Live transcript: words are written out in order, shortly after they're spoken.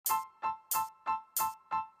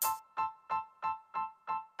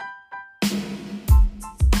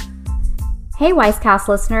Hey Wisecast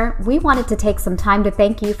listener, we wanted to take some time to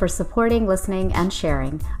thank you for supporting, listening, and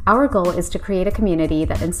sharing. Our goal is to create a community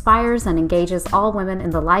that inspires and engages all women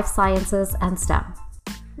in the life sciences and STEM.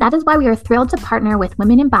 That is why we are thrilled to partner with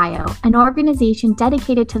Women in Bio, an organization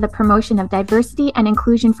dedicated to the promotion of diversity and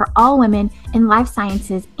inclusion for all women in life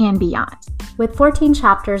sciences and beyond. With 14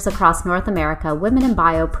 chapters across North America, Women in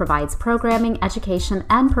Bio provides programming, education,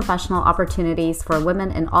 and professional opportunities for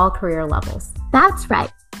women in all career levels. That's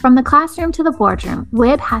right. From the classroom to the boardroom,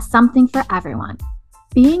 WIB has something for everyone.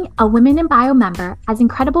 Being a Women in Bio member has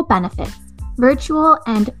incredible benefits: virtual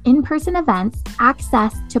and in-person events,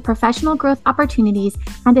 access to professional growth opportunities,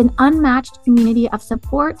 and an unmatched community of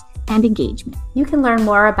support and engagement. You can learn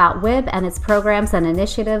more about WIB and its programs and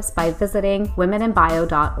initiatives by visiting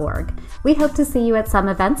womeninbio.org. We hope to see you at some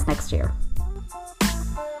events next year.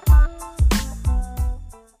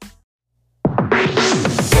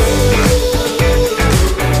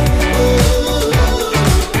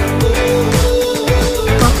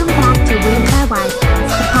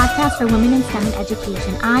 For Women in STEM and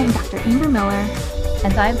Education. I am Dr. Amber Miller.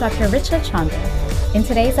 And I'm Dr. Richa Chanda. In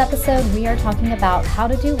today's episode, we are talking about how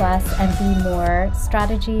to do less and be more,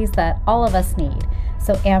 strategies that all of us need.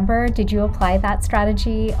 So Amber, did you apply that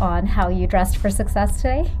strategy on how you dressed for success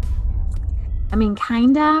today? I mean,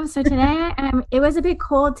 kind of. So today, it was a bit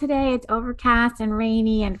cold today. It's overcast and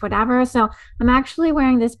rainy and whatever. So I'm actually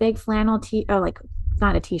wearing this big flannel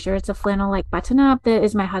not a t-shirt, it's a flannel button up that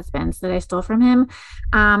is my husband's that I stole from him.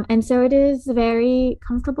 And so it is very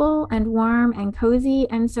comfortable and warm and cozy.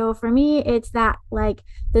 And so for me, it's that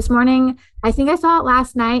this morning, I think I saw it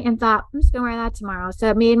last night and thought, I'm just gonna wear that tomorrow. So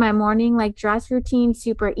it made my morning dress routine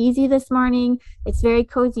super easy this morning. It's very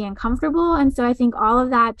cozy and comfortable. And so I think all of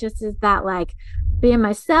that just is that being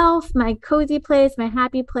myself, my cozy place, my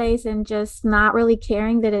happy place, and just not really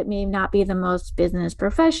caring that it may not be the most business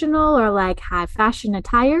professional or high fashion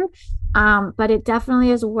attire. But it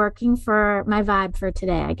definitely is working for my vibe for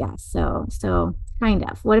today, I guess. So kind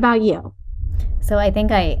of. What about you? So I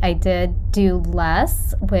think I did do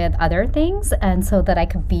less with other things, and so that I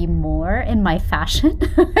could be more in my fashion,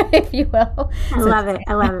 if you will. I love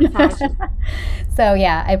it, fashion. So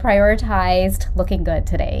yeah, I prioritized looking good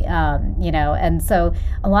today, and so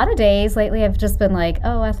a lot of days lately I've just been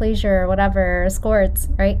athleisure, whatever, skirts,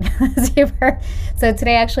 right? So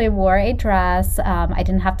today I actually wore a dress. I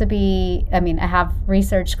didn't have to be, I have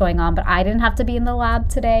research going on, but I didn't have to be in the lab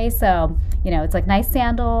today. So, it's nice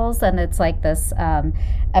sandals, and it's this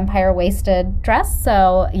empire waisted dress.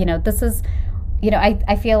 So, this is,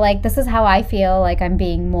 I feel like this is how I feel like I'm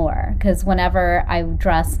being more, because whenever I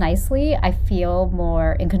dress nicely, I feel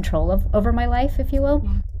more in control over my life, if you will.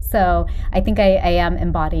 So I think I am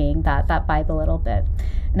embodying that vibe a little bit.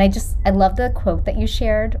 And I love the quote that you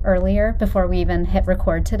shared earlier before we even hit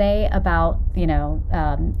record today about,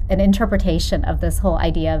 an interpretation of this whole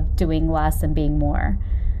idea of doing less and being more.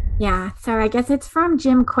 Yeah, so I guess it's from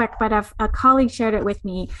Jim Quick, but a colleague shared it with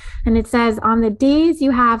me. And it says, on the days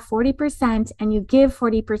you have 40% and you give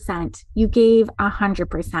 40%, you gave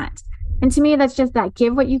 100%. And to me, that's just that: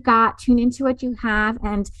 give what you got, tune into what you have.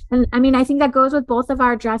 And I think that goes with both of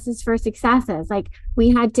our dresses for successes.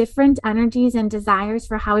 We had different energies and desires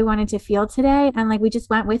for how we wanted to feel today. And we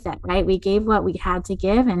just went with it, right? We gave what we had to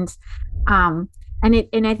give. And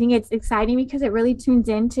I think it's exciting because it really tunes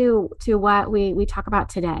into what we talk about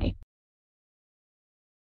today.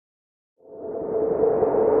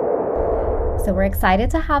 So we're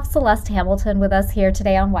excited to have Celeste Hamilton with us here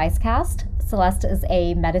today on Wisecast. Celeste is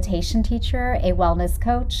a meditation teacher, a wellness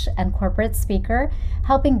coach, and corporate speaker,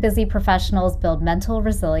 helping busy professionals build mental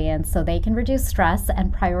resilience so they can reduce stress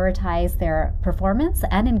and prioritize their performance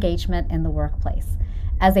and engagement in the workplace.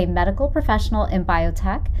 As a medical professional in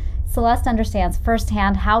biotech, Celeste understands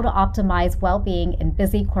firsthand how to optimize well-being in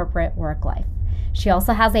busy corporate work life. She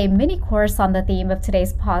also has a mini course on the theme of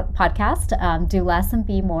today's podcast, Do Less and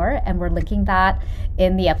Be More, and we're linking that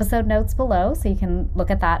in the episode notes below, so you can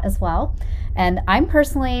look at that as well. And I'm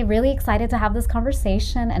personally really excited to have this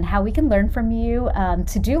conversation and how we can learn from you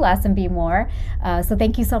to do less and be more. So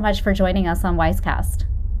thank you so much for joining us on Wisecast.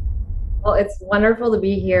 Well, it's wonderful to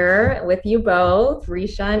be here with you both,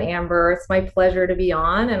 Risha and Amber. It's my pleasure to be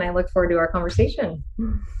on, and I look forward to our conversation.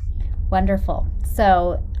 Wonderful.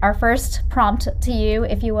 So our first prompt to you,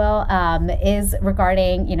 if you will, is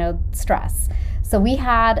regarding, stress. So we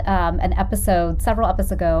had an episode several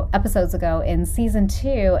episodes ago in season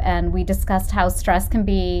 2, and we discussed how stress can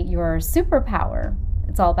be your superpower.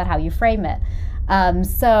 It's all about how you frame it.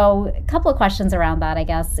 So a couple of questions around that, I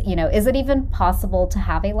guess. Is it even possible to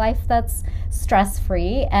have a life that's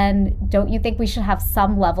stress-free? And don't you think we should have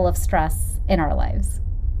some level of stress in our lives?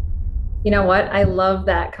 You know what? I love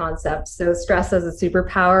that concept. So stress as a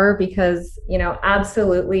superpower because,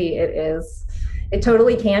 absolutely it is. It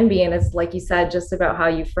totally can be. And it's like you said, just about how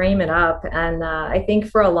you frame it up. And I think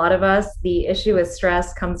for a lot of us, the issue with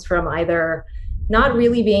stress comes from either not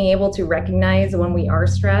really being able to recognize when we are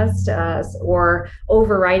stressed or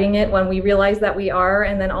overriding it when we realize that we are.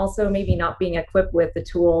 And then also maybe not being equipped with the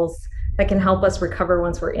tools that can help us recover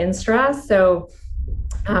once we're in stress. So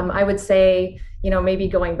I would say, maybe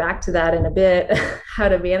going back to that in a bit, how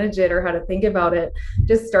to manage it or how to think about it,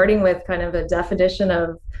 just starting with kind of a definition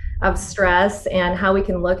of stress and how we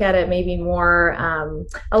can look at it maybe more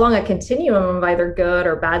along a continuum of either good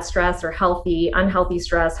or bad stress or healthy, unhealthy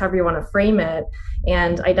stress, however you want to frame it,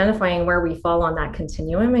 and identifying where we fall on that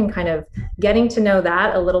continuum and kind of getting to know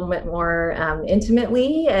that a little bit more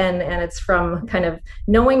intimately. And it's from kind of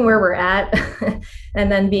knowing where we're at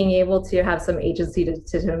and then being able to have some agency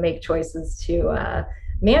to make choices to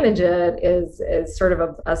manage it is sort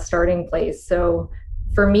of a starting place. So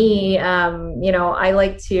for me, I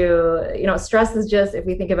like to, stress is just, if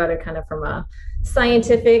we think about it kind of from a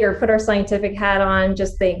scientific or put our scientific hat on,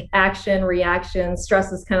 just think action, reaction.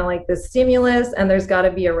 Stress is kind of like the stimulus and there's got to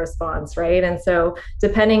be a response, right? And so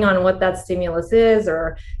depending on what that stimulus is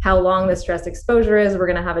or how long the stress exposure is, we're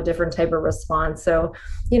going to have a different type of response. So,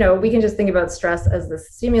 we can just think about stress as the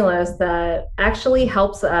stimulus that actually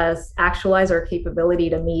helps us actualize our capability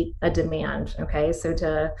to meet a demand. Okay. So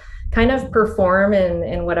to kind of perform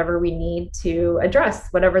in whatever we need to address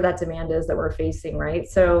whatever that demand is that we're facing, right?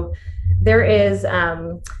 So there is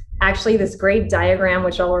actually this great diagram,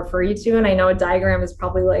 which I'll refer you to. And I know a diagram is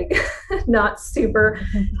probably like not super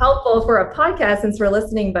helpful for a podcast since we're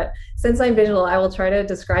listening, but since I'm visual, I will try to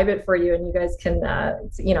describe it for you and you guys can,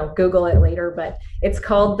 Google it later, but it's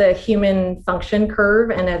called the human function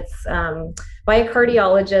curve. And it's by a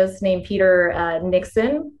cardiologist named Peter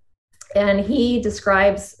Nixon. And he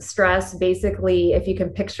describes stress basically, if you can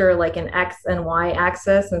picture like an X and Y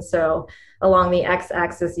axis. And so along the X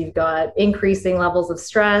axis, you've got increasing levels of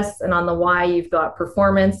stress. And on the Y, you've got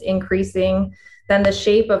performance increasing. Then the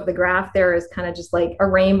shape of the graph there is kind of just like a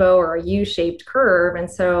rainbow or a U-shaped curve.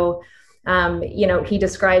 And so, he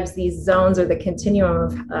describes these zones or the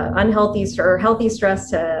continuum of unhealthy or healthy stress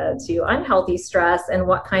to unhealthy stress and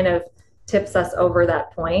what kind of tips us over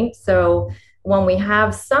that point. So when we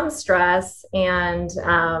have some stress and,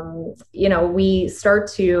 we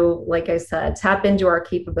start to, like I said, tap into our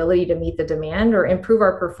capability to meet the demand or improve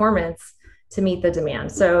our performance to meet the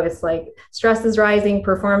demand. So it's like stress is rising,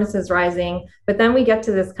 performance is rising, but then we get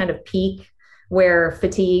to this kind of peak where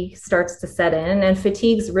fatigue starts to set in, and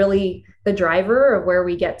fatigue's really the driver of where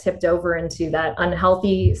we get tipped over into that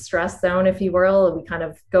unhealthy stress zone, if you will. We kind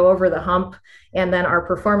of go over the hump and then our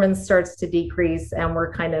performance starts to decrease and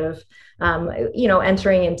we're kind of,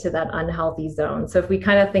 entering into that unhealthy zone. So if we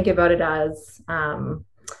kind of think about it as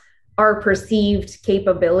our perceived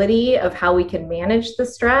capability of how we can manage the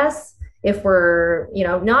stress, if we're,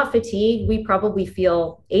 not fatigued, we probably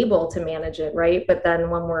feel able to manage it, right? But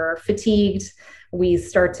then when we're fatigued, we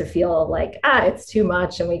start to feel like, it's too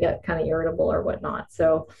much and we get kind of irritable or whatnot.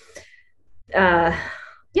 So,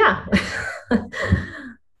 yeah.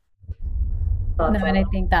 No, and I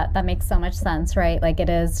think that makes so much sense, right? Like it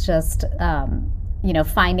is just,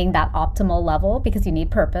 finding that optimal level because you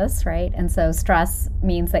need purpose, right? And so stress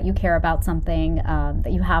means that you care about something,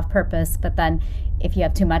 that you have purpose, but then if you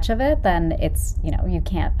have too much of it, then it's, you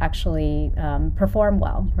can't actually perform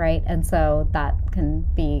well, right? And so that can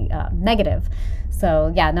be negative.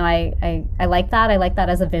 So yeah, no, I like that. I like that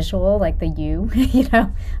as a visual, like the U,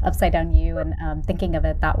 upside down U, and thinking of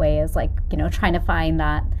it that way is like, trying to find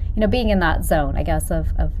that, being in that zone, I guess,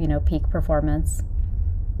 of peak performance.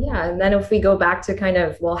 Yeah. And then if we go back to kind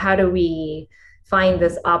of, well, how do we find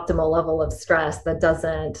this optimal level of stress that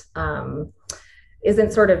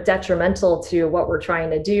isn't sort of detrimental to what we're trying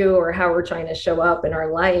to do or how we're trying to show up in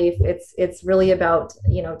our life? It's really about,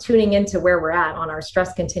 tuning into where we're at on our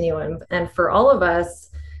stress continuum. And for all of us,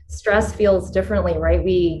 stress feels differently, right?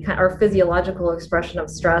 Our physiological expression of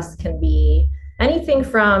stress can be anything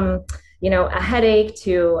from, a headache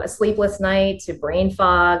to a sleepless night to brain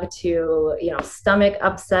fog to, stomach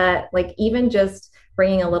upset, like even just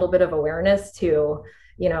bringing a little bit of awareness to,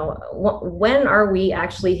 when are we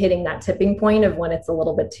actually hitting that tipping point of when it's a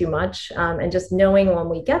little bit too much, and just knowing when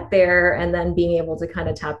we get there and then being able to kind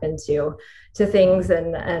of tap into things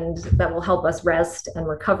and that will help us rest and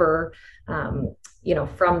recover,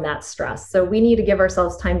 from that stress. So we need to give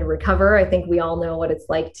ourselves time to recover. I think we all know what it's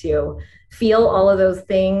like to feel all of those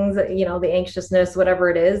things, the anxiousness, whatever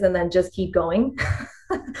it is, and then just keep going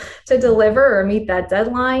to deliver or meet that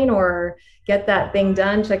deadline or, get that thing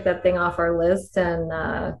done, check that thing off our list. And,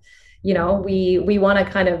 we want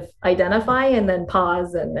to kind of identify and then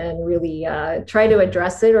pause and then really try to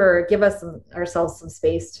address it or give ourselves some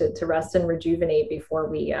space to rest and rejuvenate before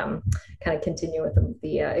we kind of continue with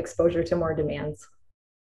the exposure to more demands.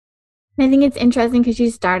 I think it's interesting because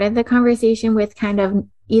you started the conversation with kind of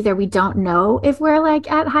either we don't know if we're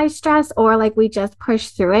like at high stress or like we just push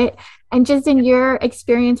through it. And just in your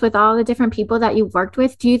experience with all the different people that you've worked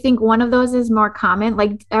with, do you think one of those is more common?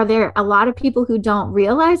 Like, are there a lot of people who don't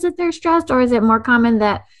realize that they're stressed, or is it more common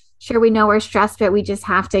that sure, we know we're stressed, but we just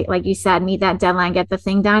have to, like you said, meet that deadline, get the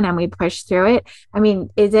thing done, and we push through it? I mean,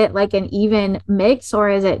 is it like an even mix, or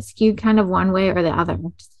is it skewed kind of one way or the other?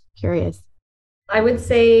 I'm just curious. I would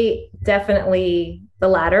say definitely the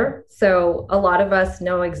latter. So a lot of us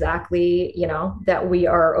know exactly, that we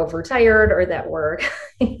are overtired or that we're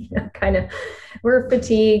kind of we're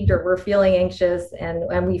fatigued or we're feeling anxious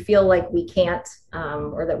and we feel like we can't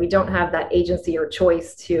or that we don't have that agency or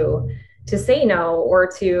choice to say no or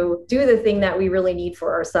to do the thing that we really need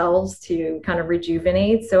for ourselves to kind of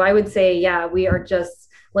rejuvenate. So I would say, yeah, we are just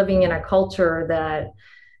living in a culture that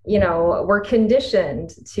we're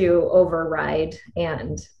conditioned to override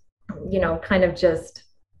and, kind of just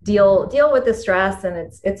deal with the stress.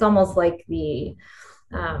 And it's almost like the,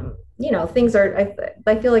 things are,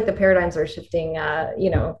 I feel like the paradigms are shifting,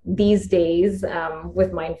 these days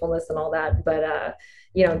with mindfulness and all that. But,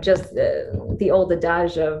 just the old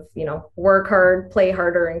adage of, work hard, play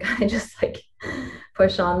harder, and kind of just like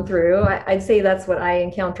push on through. I'd say that's what I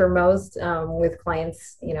encounter most with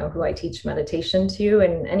clients, who I teach meditation to.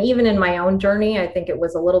 And even in my own journey, I think it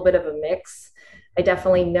was a little bit of a mix. I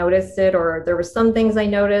definitely noticed it, or there were some things I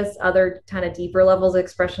noticed, other kind of deeper levels of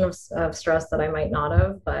expression of stress that I might not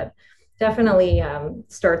have, but definitely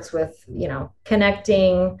starts with,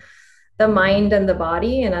 connecting the mind and the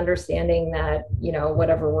body and understanding that,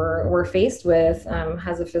 whatever we're faced with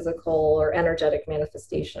has a physical or energetic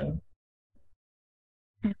manifestation.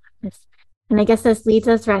 And I guess this leads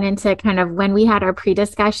us right into kind of when we had our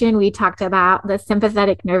pre-discussion, we talked about the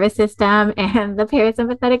sympathetic nervous system and the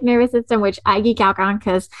parasympathetic nervous system, which I geek out on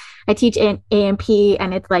because I teach in A&P,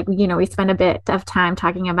 and it's like, we spend a bit of time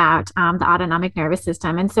talking about the autonomic nervous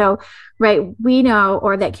system. And so, right, we know,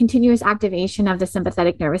 or that continuous activation of the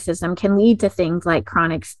sympathetic nervous system can lead to things like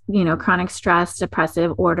chronic stress,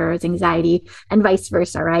 depressive orders, anxiety, and vice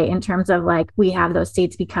versa, right? In terms of like, we have those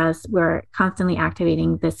states because we're constantly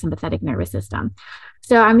activating the sympathetic nervous system.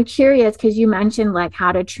 So I'm curious, because you mentioned like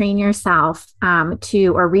how to train yourself or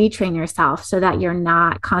retrain yourself so that you're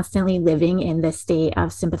not constantly living in this state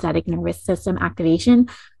of sympathetic nervous system activation.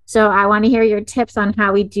 So I want to hear your tips on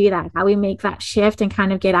how we do that, how we make that shift and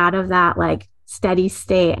kind of get out of that like steady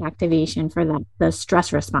state activation for the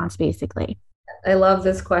stress response, basically. I love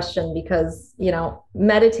this question because,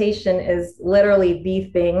 meditation is literally the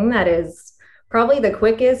thing that is probably the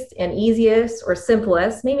quickest and easiest or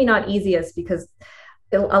simplest, maybe not easiest, because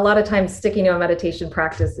a lot of times sticking to a meditation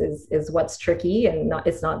practice is what's tricky, and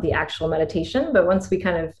it's not the actual meditation. But once we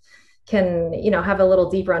kind of can, have a little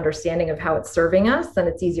deeper understanding of how it's serving us, then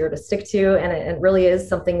it's easier to stick to. And it really is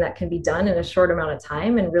something that can be done in a short amount of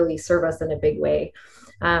time and really serve us in a big way.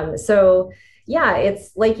 So yeah,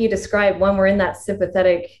 it's like you described, when we're in that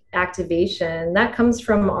sympathetic activation, that comes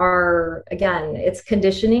from it's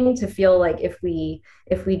conditioning to feel like if we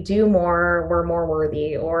do more, we're more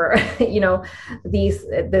worthy, or,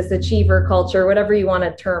 this achiever culture, whatever you want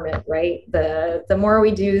to term it, right? The more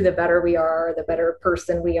we do, the better we are, the better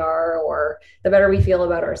person we are, or the better we feel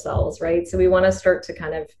about ourselves, right? So we want to start to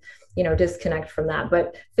kind of disconnect from that.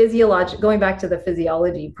 But going back to the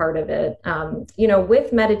physiology part of it,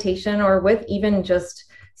 with meditation or with even just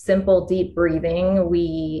simple deep breathing,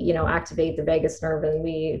 we, activate the vagus nerve and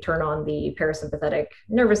we turn on the parasympathetic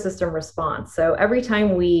nervous system response. So every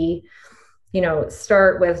time we,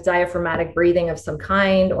 start with diaphragmatic breathing of some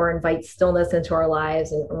kind or invite stillness into our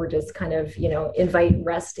lives, and we're just kind of, invite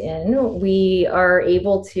rest in, we are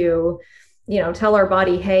able to tell our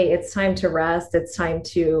body, hey, it's time to rest. It's time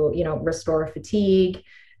to, restore fatigue,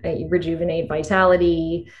 rejuvenate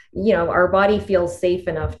vitality. Our body feels safe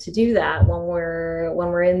enough to do that when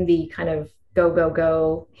we're in the kind of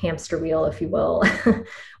go hamster wheel, if you will.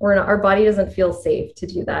 Our body doesn't feel safe to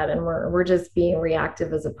do that. And we're just being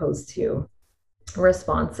reactive as opposed to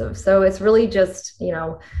responsive. So it's really just,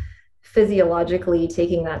 physiologically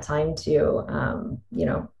taking that time to,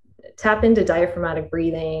 tap into diaphragmatic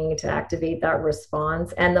breathing to activate that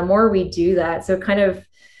response. And the more we do that, so kind of,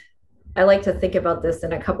 I like to think about this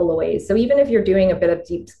in a couple of ways. So even if you're doing a bit of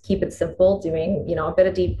deep, keep it simple, doing, a bit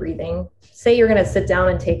of deep breathing, say you're going to sit down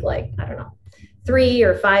and take like, I don't know, 3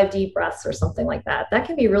 or 5 deep breaths or something like that. That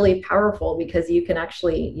can be really powerful because you can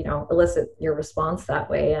actually, elicit your response that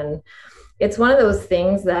way. And it's one of those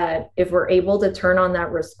things that if we're able to turn on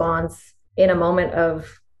that response in a moment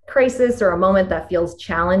of crisis or a moment that feels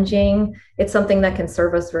challenging, it's something that can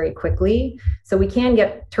serve us very quickly. So we can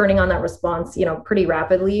get turning on that response, pretty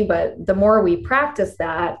rapidly, but the more we practice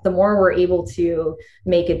that, the more we're able to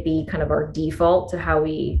make it be kind of our default to how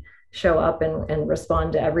we show up and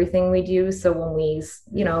respond to everything we do. So when we,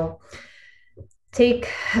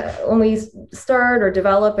 when we start or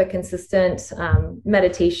develop a consistent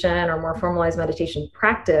meditation or more formalized meditation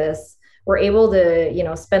practice, we're able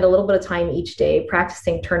to, spend a little bit of time each day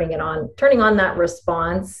practicing turning on that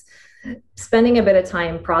response, spending a bit of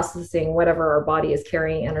time processing whatever our body is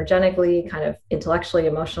carrying energetically, kind of intellectually,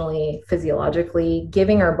 emotionally, physiologically,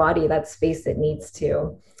 giving our body that space it needs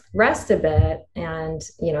to rest a bit and,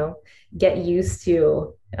 get used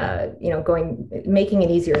to, making an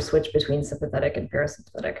easier switch between sympathetic and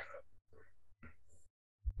parasympathetic.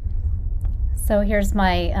 So here's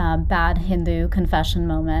my bad Hindu confession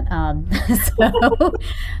moment. So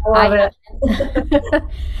I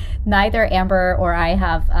neither Amber or I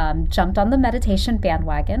have jumped on the meditation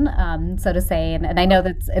bandwagon, so to say. And I know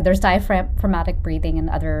that there's diaphragmatic breathing and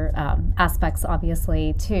other aspects,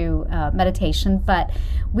 obviously, to meditation. But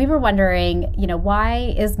we were wondering,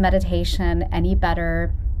 why is meditation any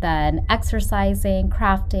better than exercising,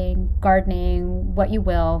 crafting, gardening, what you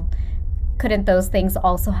will? Couldn't those things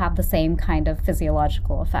also have the same kind of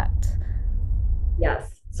physiological effect? Yes.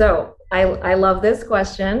 So I love this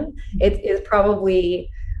question. It is probably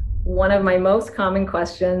one of my most common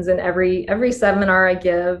questions in every seminar I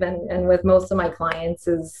give and with most of my clients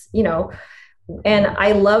is, and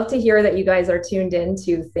I love to hear that you guys are tuned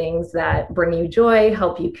into things that bring you joy,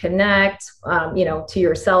 help you connect, to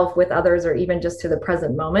yourself, with others, or even just to the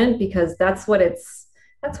present moment, because that's what it's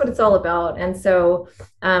all about. And so,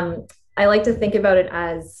 I like to think about it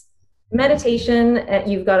as meditation.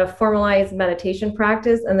 You've got a formalized meditation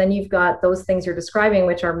practice, and then you've got those things you're describing,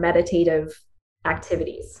 which are meditative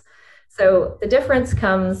activities. So the difference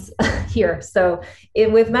comes here. So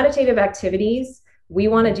with meditative activities, we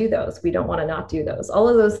want to do those. We don't want to not do those. All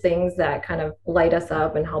of those things that kind of light us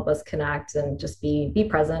up and help us connect and just be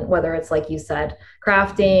present, whether it's, like you said,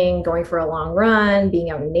 crafting, going for a long run,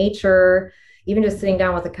 being out in nature, even just sitting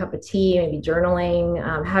down with a cup of tea, maybe journaling,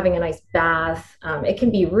 having a nice bath. It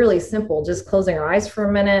can be really simple, just closing our eyes for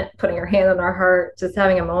a minute, putting our hand on our heart, just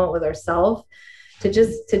having a moment with ourselves to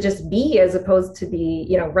just be, as opposed to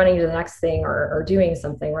be, running to the next thing or doing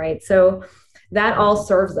something, right? So that all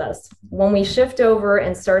serves us. When we shift over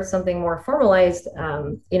and start something more formalized,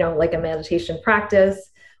 like a meditation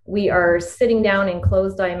practice, we are sitting down in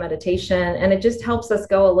closed eye meditation, and it just helps us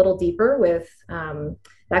go a little deeper with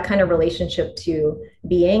that kind of relationship to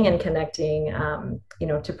being and connecting,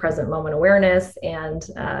 to present moment awareness and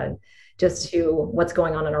just to what's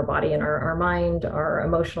going on in our body and our mind, our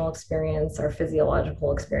emotional experience, our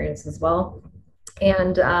physiological experience as well.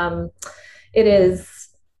 And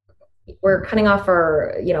we're cutting off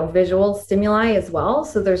our, visual stimuli as well.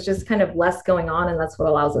 So there's just kind of less going on, and that's what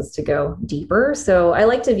allows us to go deeper. So I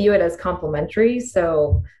like to view it as complementary.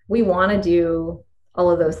 So we want to do all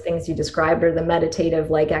of those things you described, or the meditative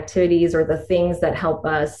like activities, or the things that help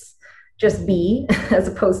us just be as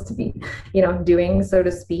opposed to be, doing, so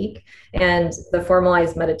to speak. And the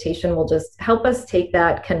formalized meditation will just help us take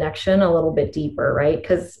that connection a little bit deeper, right?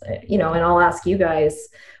 Because, and I'll ask you guys,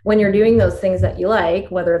 when you're doing those things that you like,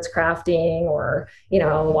 whether it's crafting or,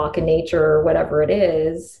 walk in nature or whatever it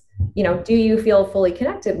is, do you feel fully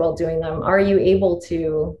connected while doing them? Are you able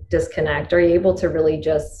to disconnect? Are you able to really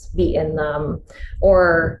just be in them?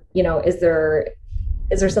 Or, is there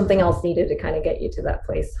something else needed to kind of get you to that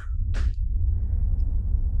place?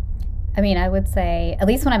 I mean, I would say, at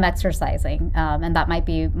least when I'm exercising, and that might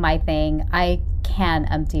be my thing, I can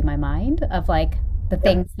empty my mind of like the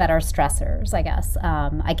things that are stressors, I guess.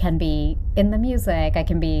 I can be in the music, I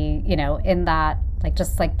can be, in that, like,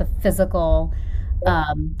 just like the physical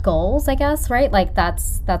goals, I guess, right? Like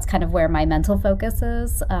that's kind of where my mental focus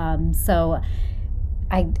is. So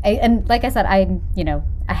I and like I said, I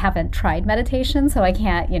haven't tried meditation, so I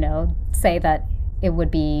can't, say that it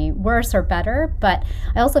would be worse or better. But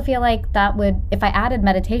I also feel like that would, if I added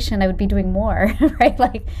meditation, I would be doing more, right?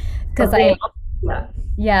 Like, because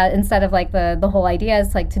instead of like the whole idea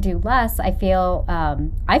is like to do less, I feel a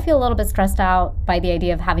little bit stressed out by the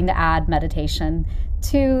idea of having to add meditation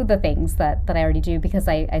to the things that I already do, because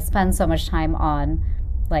I spend so much time on,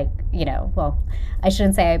 like, well, I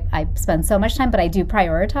shouldn't say I spend so much time, but I do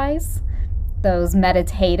prioritize those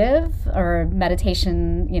meditative or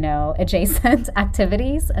meditation, adjacent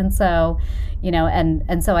activities. And so,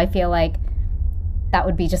 and so I feel like that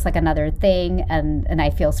would be just like another thing. And I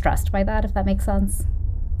feel stressed by that, if that makes sense.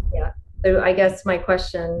 Yeah. So I guess my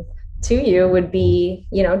question to you would be,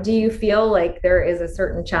 do you feel like there is a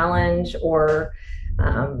certain challenge or,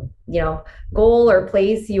 goal or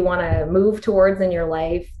place you want to move towards in your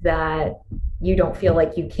life that you don't feel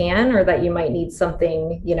like you can, or that you might need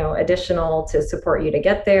something, additional to support you to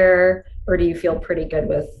get there? Or do you feel pretty good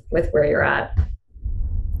with where you're at?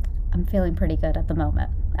 I'm feeling pretty good at the moment.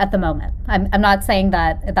 I'm not saying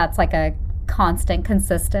that that's like a constant,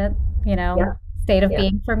 consistent, Yeah. state of Yeah.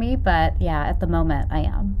 being for me, but yeah, at the moment I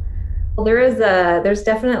am. Well, there's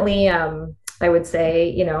definitely, I would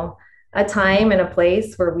say, a time and a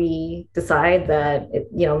place where we decide that,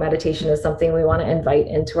 meditation is something we want to invite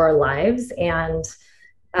into our lives. And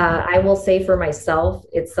I will say for myself,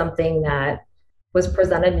 it's something that was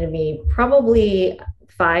presented to me probably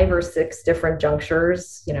 5 or 6 different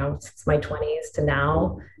junctures, since my 20s to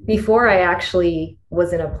now, before I actually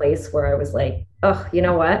was in a place where I was like, oh, you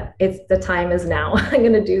know what? It's the time is now. I'm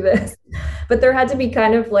going to do this. But there had to be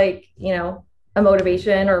kind of like, a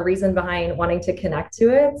motivation or a reason behind wanting to connect to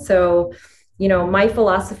it. So, my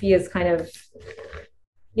philosophy is kind of,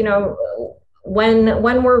 you know, when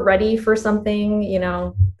we're ready for something,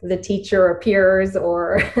 the teacher appears,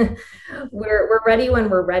 or we're ready when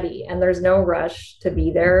we're ready, and there's no rush to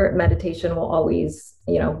be there. Meditation will always,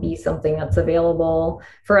 be something that's available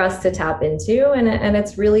for us to tap into. And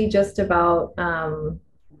it's really just about,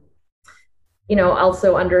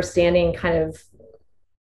 also understanding kind of,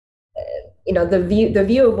 the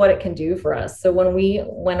view of what it can do for us. So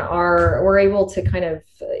we're able to kind of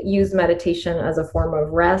use meditation as a form of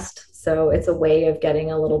rest. So it's a way of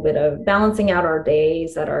getting a little bit of balancing out our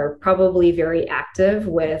days that are probably very active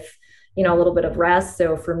with, a little bit of rest.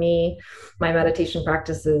 So for me, my meditation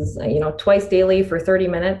practice is, twice daily for 30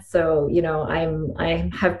 minutes. So, I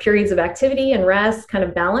have periods of activity and rest kind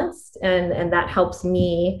of balanced, and that helps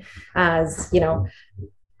me as,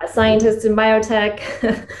 a scientist in biotech,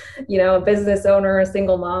 a business owner, a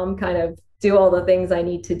single mom, kind of do all the things I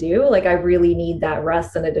need to do. Like, I really need that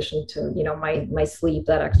rest in addition to, my sleep,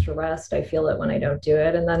 that extra rest. I feel it when I don't do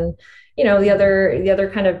it. And then, the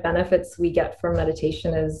other kind of benefits we get from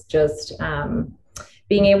meditation is just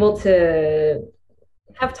being able to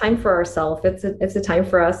have time for ourselves. It's a time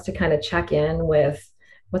for us to kind of check in with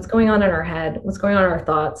what's going on in our head, what's going on in our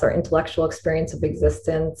thoughts, our intellectual experience of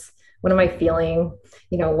existence. What am I feeling,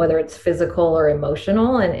 whether it's physical or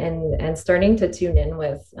emotional, and starting to tune in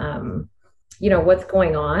with, what's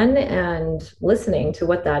going on and listening to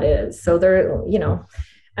what that is. So there,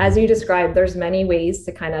 as you described, there's many ways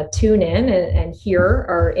to kind of tune in and hear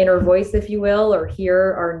our inner voice, if you will, or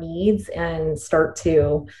hear our needs and start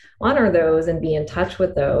to honor those and be in touch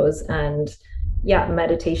with those. And yeah,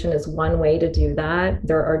 meditation is one way to do that.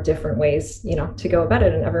 There are different ways, to go about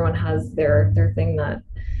it, and everyone has their thing that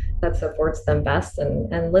supports them best,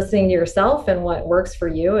 and listening to yourself and what works for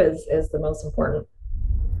you is the most important.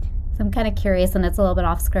 So I'm kind of curious, and it's a little bit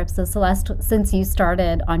off script. So Celeste, since you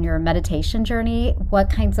started on your meditation journey, what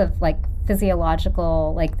kinds of like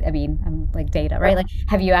physiological, I'm like data, right? Like,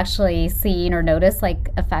 have you actually seen or noticed like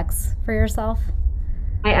effects for yourself?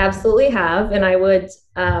 I absolutely have, and I would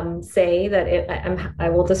say that I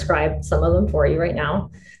will describe some of them for you right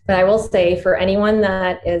now. But I will say, for anyone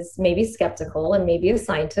that is maybe skeptical and maybe a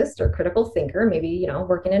scientist or critical thinker, maybe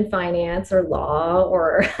working in finance or law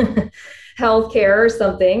or healthcare or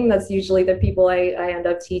something, that's usually the people I end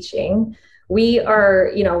up teaching. We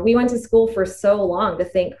went to school for so long to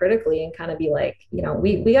think critically and kind of be like,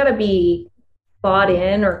 we got to be bought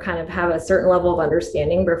in or kind of have a certain level of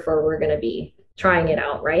understanding before we're going to be trying it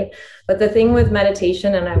out, right? But the thing with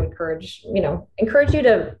meditation, and I would encourage you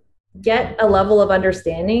to get a level of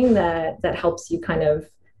understanding that helps you kind of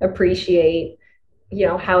appreciate,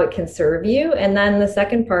 how it can serve you. And then the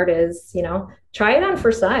second part is, try it on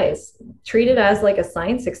for size. Treat it as like a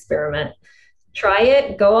science experiment. Try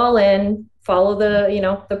it, go all in, follow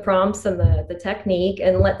the prompts and the technique,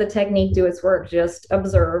 and let the technique do its work. Just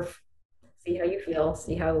observe, see how you feel,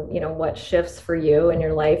 see how, what shifts for you in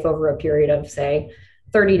your life over a period of, say,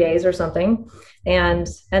 30 days or something, and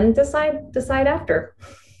decide after.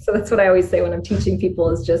 So that's what I always say when I'm teaching people,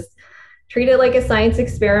 is just treat it like a science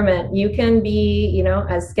experiment. You can be,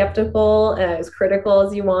 as skeptical, as critical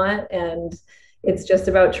as you want. And it's just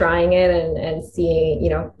about trying it and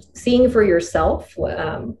seeing for yourself,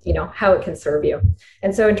 how it can serve you.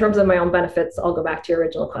 And so in terms of my own benefits, I'll go back to your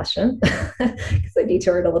original question because I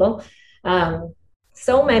detoured a little.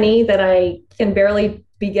 So many that I can barely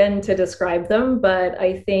begin to describe them, but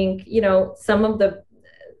I think, you know, some of the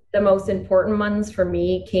most important ones for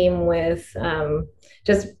me came with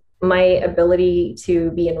just my ability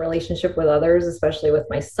to be in relationship with others, especially with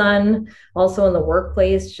my son, also in the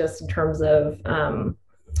workplace, just in terms of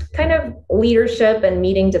kind of leadership and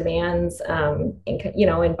meeting demands, you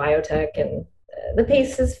know, in biotech. And the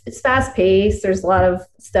pace is it's fast paced. There's a lot of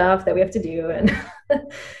stuff that we have to do. And,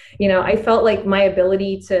 you know, I felt like my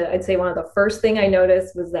ability to, I'd say one of the first thing I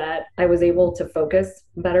noticed was that I was able to focus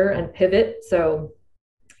better and pivot. So,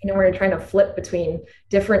 you know, when you're trying to flip between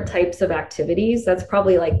different types of activities, that's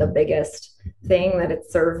probably like the biggest thing that it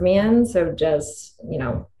served me in. So just, you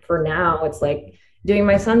know, for now, it's like doing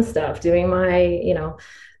my son's stuff, doing my, you know,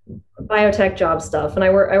 biotech job stuff. And I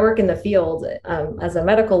work in the field as a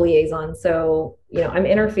medical liaison. So, you know, I'm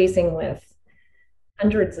interfacing with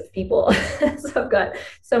hundreds of people. So I've got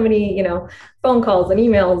so many, you know, phone calls and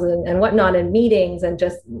emails and whatnot and meetings and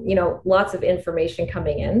just, you know, lots of information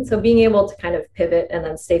coming in. So being able to kind of pivot and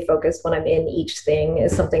then stay focused when I'm in each thing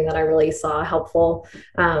is something that I really saw helpful.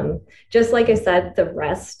 Just like I said, the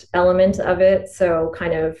rest element of it. So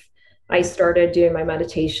kind of, I started doing my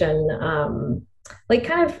meditation, like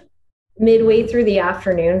kind of midway through the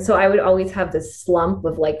afternoon. So I would always have this slump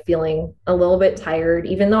of like feeling a little bit tired,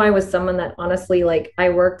 even though I was someone that honestly, like I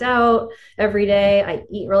worked out every day, I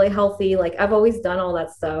eat really healthy. Like I've always done all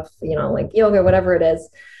that stuff, you know, like yoga, whatever it is.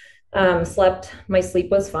 Slept, my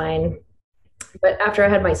sleep was fine. But after I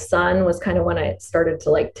had my son was kind of when I started to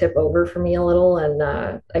like tip over for me a little,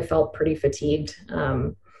 and I felt pretty fatigued.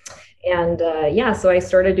 Yeah, so I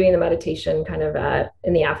started doing the meditation kind of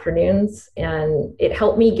in the afternoons, and it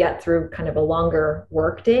helped me get through kind of a longer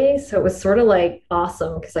work day. So it was sort of like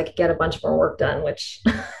awesome because I could get a bunch more work done, which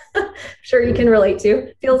I'm sure you can relate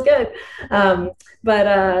to. Feels good.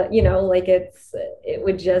 You know, like it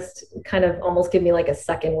would just kind of almost give me like a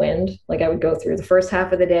second wind. Like I would go through the first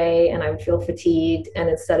half of the day and I would feel fatigued. And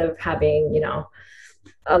instead of having, you know,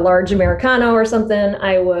 a large Americano or something,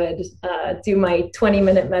 I would do my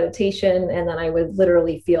 20-minute meditation, and then I would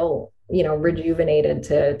literally feel, you know, rejuvenated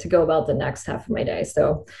to go about the next half of my day.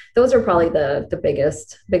 So those are probably the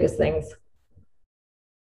biggest things.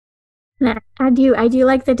 I do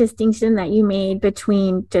like the distinction that you made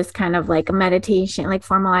between just kind of like meditation, like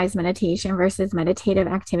formalized meditation versus meditative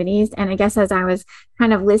activities. And I guess as I was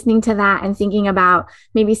kind of listening to that and thinking about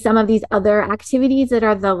maybe some of these other activities that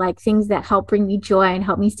are the like things that help bring me joy and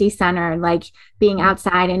help me stay centered, like being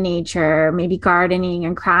outside in nature, maybe gardening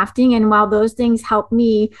and crafting. And while those things help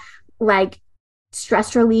me like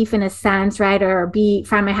stress relief in a sense, right? Or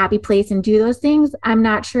find my happy place and do those things. I'm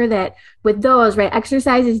not sure that with those, right?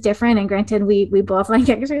 Exercise is different. And granted, we both like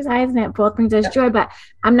exercise and it both brings us joy, but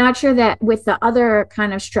I'm not sure that with the other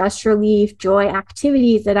kind of stress relief, joy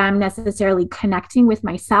activities that I'm necessarily connecting with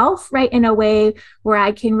myself, right? In a way where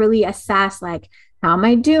I can really assess like, how am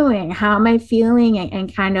I doing? How am I feeling?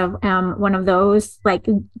 And kind of one of those like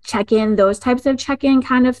those types of check-in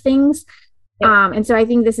kind of things. And so I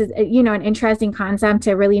think this is, you know, an interesting concept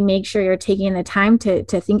to really make sure you're taking the time to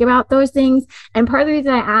think about those things. And part of the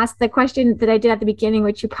reason I asked the question that I did at the beginning,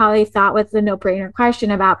 which you probably thought was the no-brainer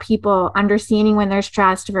question about people understanding when they're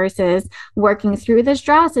stressed versus working through the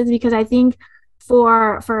stress, is because I think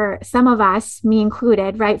for some of us, me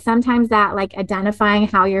included, right, sometimes that like identifying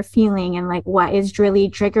how you're feeling and like what is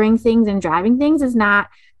really triggering things and driving things is not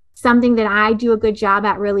something that I do a good job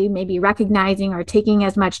at really maybe recognizing or taking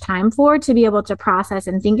as much time for to be able to process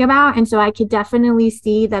and think about. And so I could definitely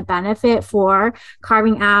see the benefit for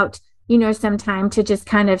carving out, you know, some time to just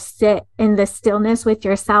kind of sit in the stillness with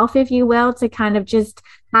yourself, if you will, to kind of just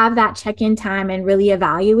have that check-in time and really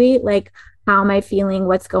evaluate like, how am I feeling?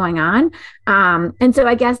 What's going on? And so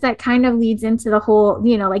I guess that kind of leads into the whole,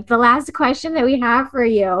 you know, like the last question that we have for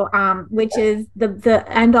you, which is the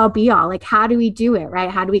end all be all. Like, how do we do it, right?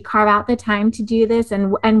 How do we carve out the time to do this?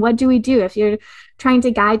 And what do we do if you're trying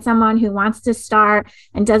to guide someone who wants to start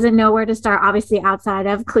and doesn't know where to start, obviously outside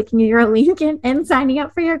of clicking your link and signing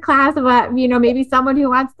up for your class, but, you know, maybe someone who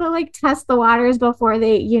wants to like test the waters before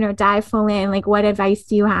they, you know, dive full in, like what advice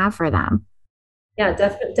do you have for them? Yeah,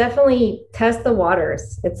 definitely test the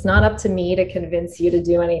waters. It's not up to me to convince you to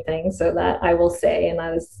do anything. So that I will say, and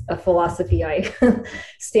that is a philosophy I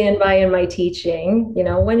stand by in my teaching. You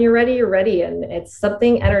know, when you're ready, you're ready. And it's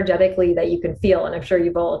something energetically that you can feel. And I'm sure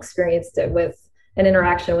you've all experienced it with an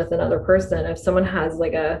interaction with another person. If someone has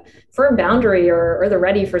like a firm boundary or they're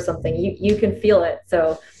ready for something, you can feel it.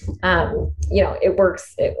 So, you know, it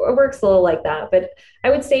works a little like that. But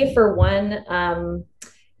I would say for one,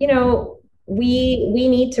 you know, we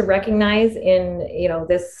need to recognize in, you know,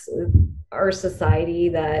 our society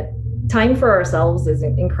that time for ourselves is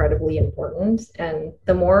incredibly important. And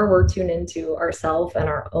the more we're tuned into ourselves and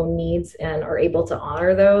our own needs and are able to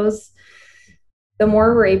honor those, the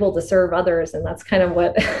more we're able to serve others. And that's kind of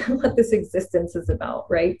what what this existence is about,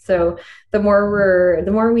 right? So the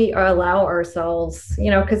more we allow ourselves,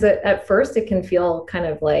 because at first it can feel kind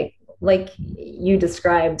of like you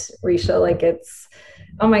described, Risha, like it's,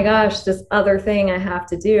 oh my gosh, this other thing I have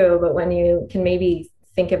to do. But when you can maybe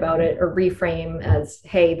think about it or reframe as,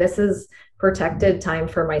 hey, this is protected time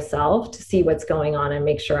for myself to see what's going on and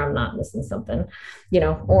make sure I'm not missing something,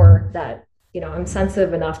 or that I'm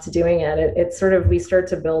sensitive enough to doing it. It's sort of, we start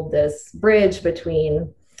to build this bridge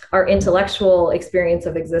between our intellectual experience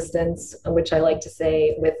of existence, which I like to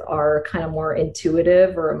say, with our kind of more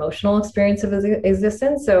intuitive or emotional experience of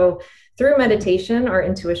existence. So through meditation, our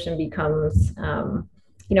intuition becomes,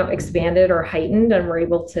 expanded or heightened, and we're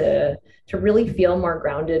able to really feel more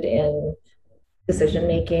grounded in decision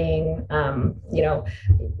making,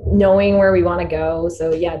 knowing where we want to go.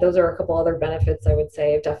 So yeah, those are a couple other benefits I would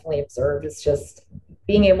say I've definitely observed. It's just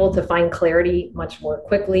being able to find clarity much more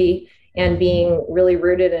quickly and being really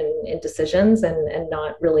rooted in decisions and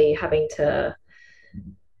not really having to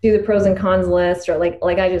do the pros and cons list, or like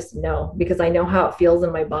I just know, because I know how it feels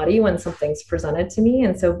in my body when something's presented to me.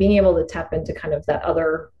 And so being able to tap into kind of that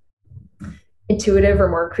other intuitive or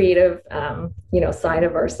more creative, side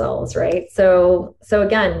of ourselves, right? So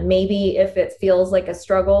again, maybe if it feels like a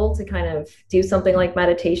struggle to kind of do something like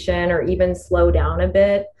meditation or even slow down a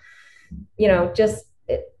bit,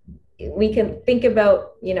 we can think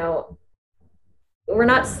about, we're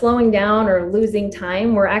not slowing down or losing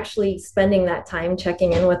time. We're actually spending that time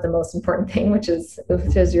checking in with the most important thing, which is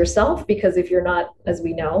yourself. Because if you're not, as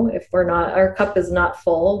we know, if our cup is not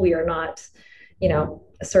full, we are not,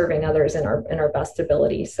 serving others in our best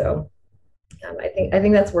ability. So I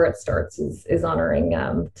think that's where it starts, is honoring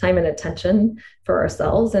time and attention for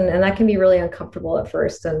ourselves. And that can be really uncomfortable at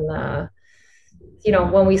first. And,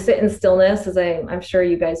 when we sit in stillness, as I'm sure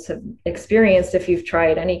you guys have experienced, if you've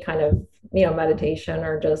tried any kind of, meditation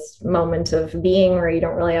or just moment of being where you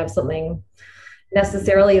don't really have something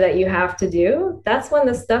necessarily that you have to do, that's when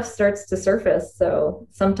the stuff starts to surface. So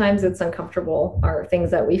sometimes it's uncomfortable, or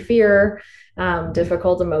things that we fear,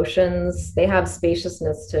 difficult emotions, they have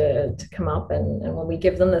spaciousness to come up. And when we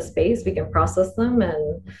give them the space, we can process them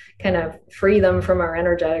and kind of free them from our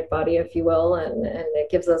energetic body, if you will. And it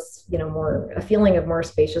gives us, a feeling of more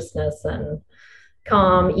spaciousness and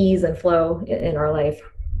calm, ease, and flow in our life.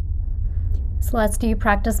 Celeste, do you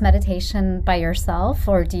practice meditation by yourself,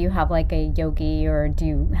 or do you have like a yogi, or do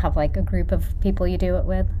you have like a group of people you do it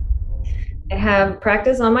with? I have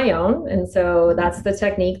practice on my own. And so that's the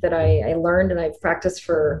technique that I learned and I've practiced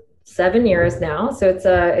for 7 years now. So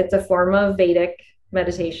it's a form of Vedic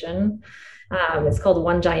meditation. It's called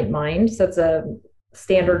One Giant Mind. So it's a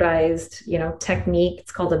standardized, technique.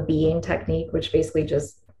 It's called a being technique, which basically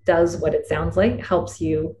just does what it sounds like, helps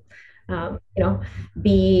you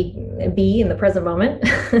be in the present moment,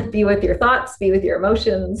 be with your thoughts, be with your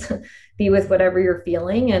emotions, be with whatever you're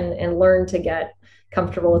feeling, and learn to get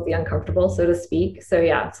comfortable with the uncomfortable, so to speak. So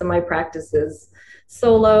yeah, so my practice is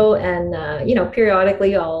solo, and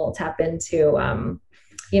periodically I'll tap into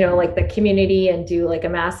like the community and do like a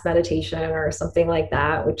mass meditation or something like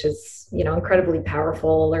that, which is incredibly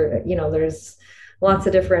powerful. Or there's lots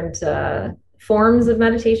of different forms of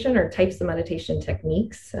meditation or types of meditation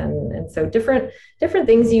techniques, and so different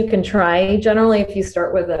things you can try. Generally, if you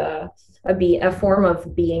start with a form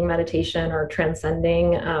of being meditation or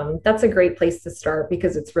transcending, that's a great place to start,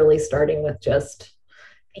 because it's really starting with just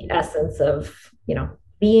the essence of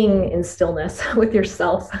being in stillness with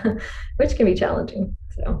yourself, which can be challenging.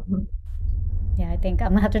 So yeah, I think I'm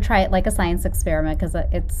gonna have to try it like a science experiment, because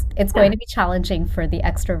it's going to be challenging for the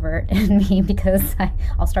extrovert in me, because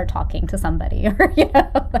I'll start talking to somebody, or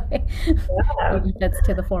fits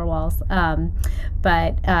to the four walls.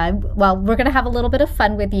 Well, we're gonna have a little bit of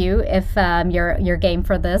fun with you if you're game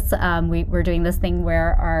for this. We're doing this thing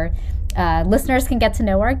where our listeners can get to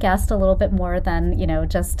know our guest a little bit more than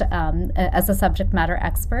just as a subject matter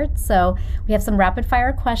expert. So we have some rapid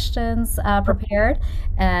fire questions prepared,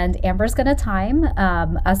 and Amber's going to time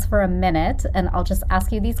us for a minute, and I'll just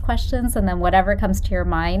ask you these questions, and then whatever comes to your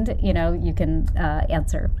mind, you can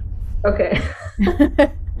answer. Okay.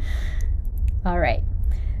 All right.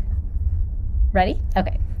 Ready?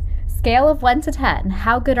 Okay. Scale of 1 to 10.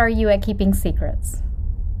 How good are you at keeping secrets?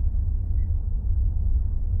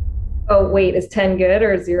 Oh, wait, is 10 good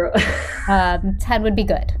or 0? 10 would be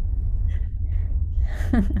good.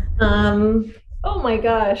 Oh my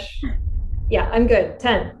gosh. Yeah, I'm good.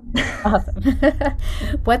 10. Awesome.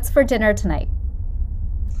 What's for dinner tonight?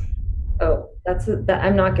 Oh, that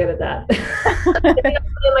I'm not good at that.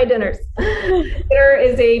 My dinners. Dinner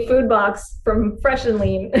is a food box from Fresh and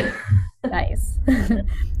Lean. Nice.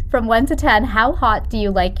 From 1 to 10, how hot do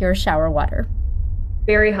you like your shower water?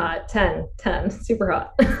 Very hot. 10, 10, super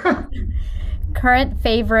hot. Current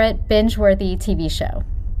favorite binge-worthy TV show?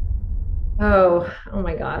 Oh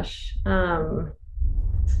my gosh. Not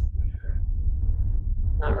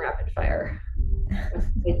rapid fire.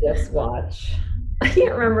 I just watch. I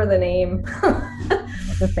can't remember the name.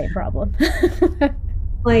 The same problem.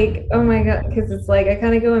 Like, oh my God, because it's like I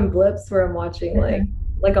kind of go in blips where I'm watching like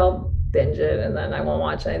I'll binge it and then I won't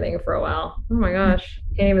watch anything for a while. Oh my gosh,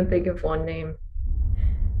 can't even think of one name.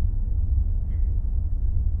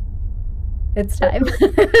 It's time.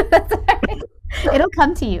 It'll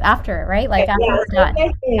come to you after, right? Like after we're done.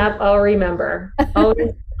 Up, I'll remember.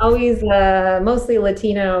 Always mostly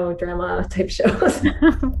Latino drama type shows.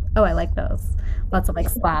 Oh, I like those. Lots of like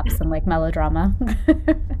slaps and like melodrama.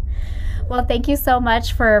 Well, thank you so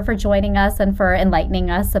much for joining us and for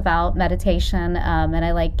enlightening us about meditation. And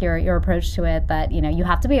I like your approach to it, that, you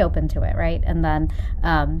have to be open to it, right? And then,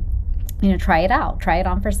 try it out, try it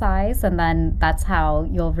on for size. And then that's how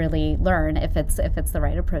you'll really learn if it's the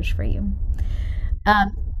right approach for you.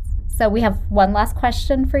 So we have one last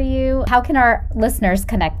question for you. How can our listeners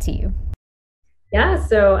connect to you? Yeah,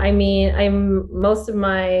 so I mean, I'm most of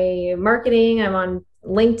my marketing, I'm on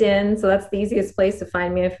LinkedIn, so that's the easiest place to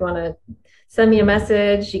find me if you want to send me a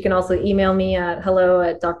message. You can also email me at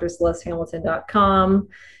hello@drcelestehamilton.com,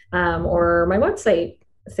 or my website,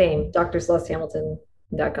 same,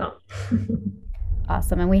 drcelestehamilton.com.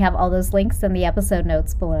 Awesome. And we have all those links in the episode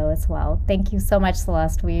notes below as well. Thank you so much,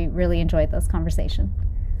 Celeste. We really enjoyed this conversation.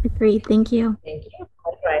 Agreed. Thank you. Thank you.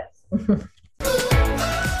 Likewise.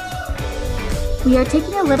 We are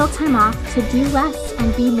taking a little time off to do less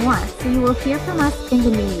and be more, so you will hear from us in the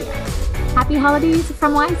new year. Happy holidays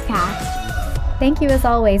from Wisecast. Thank you as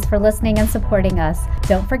always for listening and supporting us.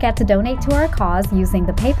 Don't forget to donate to our cause using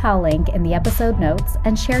the PayPal link in the episode notes,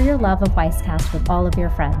 and share your love of Wisecast with all of your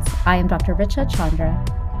friends. I am Dr. Richa Chandra.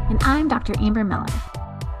 And I'm Dr. Amber Miller.